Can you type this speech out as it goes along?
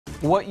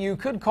What you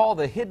could call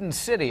the hidden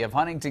city of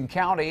Huntington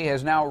County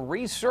has now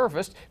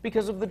resurfaced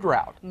because of the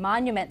drought.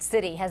 Monument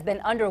City has been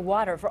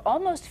underwater for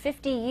almost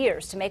 50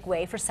 years to make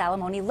way for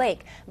Salamonie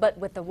Lake. But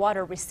with the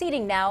water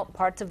receding now,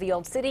 parts of the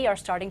old city are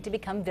starting to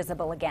become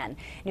visible again.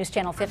 News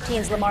Channel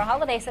 15's Lamar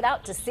Holliday set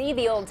out to see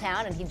the old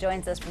town, and he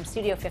joins us from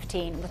Studio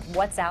 15 with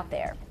what's out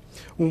there.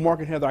 Well, Mark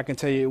and Heather, I can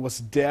tell you it was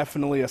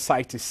definitely a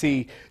sight to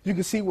see. You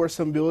can see where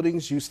some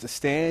buildings used to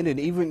stand and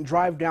even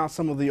drive down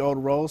some of the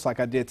old roads like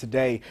I did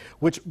today,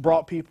 which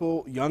brought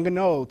people young and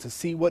old to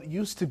see what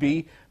used to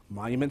be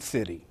Monument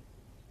City.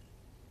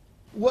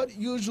 What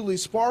usually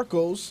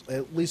sparkles,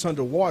 at least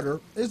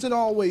underwater, isn't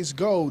always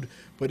gold,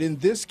 but in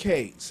this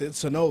case,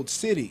 it's an old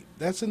city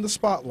that's in the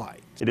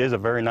spotlight. It is a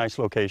very nice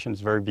location.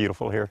 It's very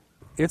beautiful here.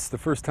 It's the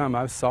first time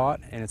I've saw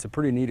it, and it's a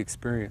pretty neat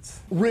experience.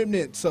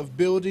 Remnants of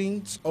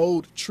buildings,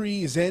 old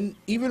trees, and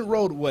even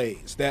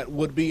roadways that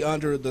would be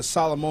under the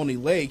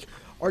Salamonie Lake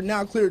are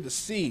now clear to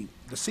see.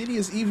 The city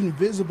is even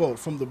visible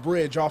from the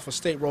bridge off of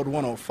State Road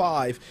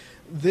 105.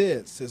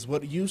 This is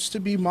what used to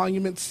be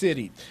Monument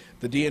City.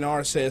 The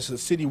DNR says the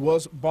city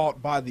was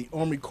bought by the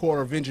Army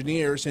Corps of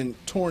Engineers and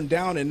torn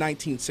down in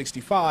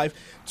 1965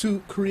 to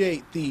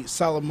create the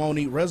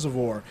Salamonie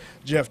Reservoir.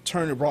 Jeff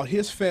Turner brought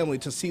his family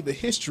to see the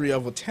history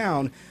of a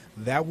town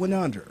that went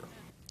under.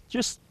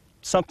 Just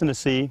something to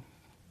see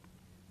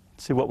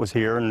what was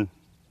here and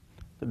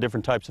the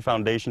different types of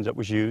foundations that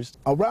was used.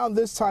 Around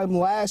this time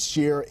last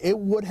year, it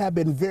would have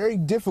been very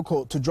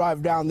difficult to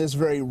drive down this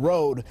very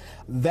road.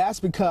 That's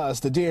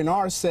because the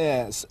DNR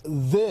says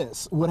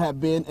this would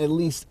have been at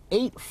least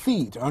 8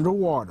 feet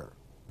underwater.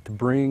 To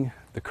bring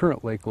the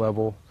current lake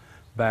level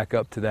back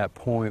up to that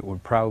point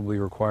would probably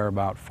require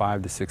about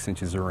 5 to 6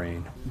 inches of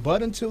rain.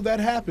 But until that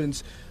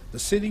happens, the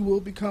city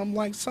will become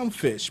like some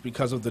fish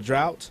because of the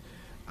drought,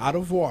 out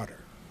of water.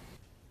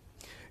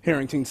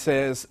 Harrington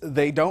says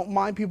they don't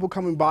mind people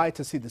coming by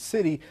to see the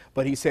city,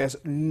 but he says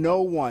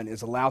no one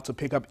is allowed to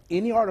pick up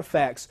any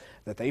artifacts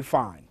that they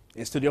find.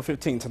 In Studio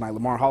 15 tonight,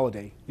 Lamar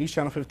Holliday, News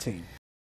Channel 15.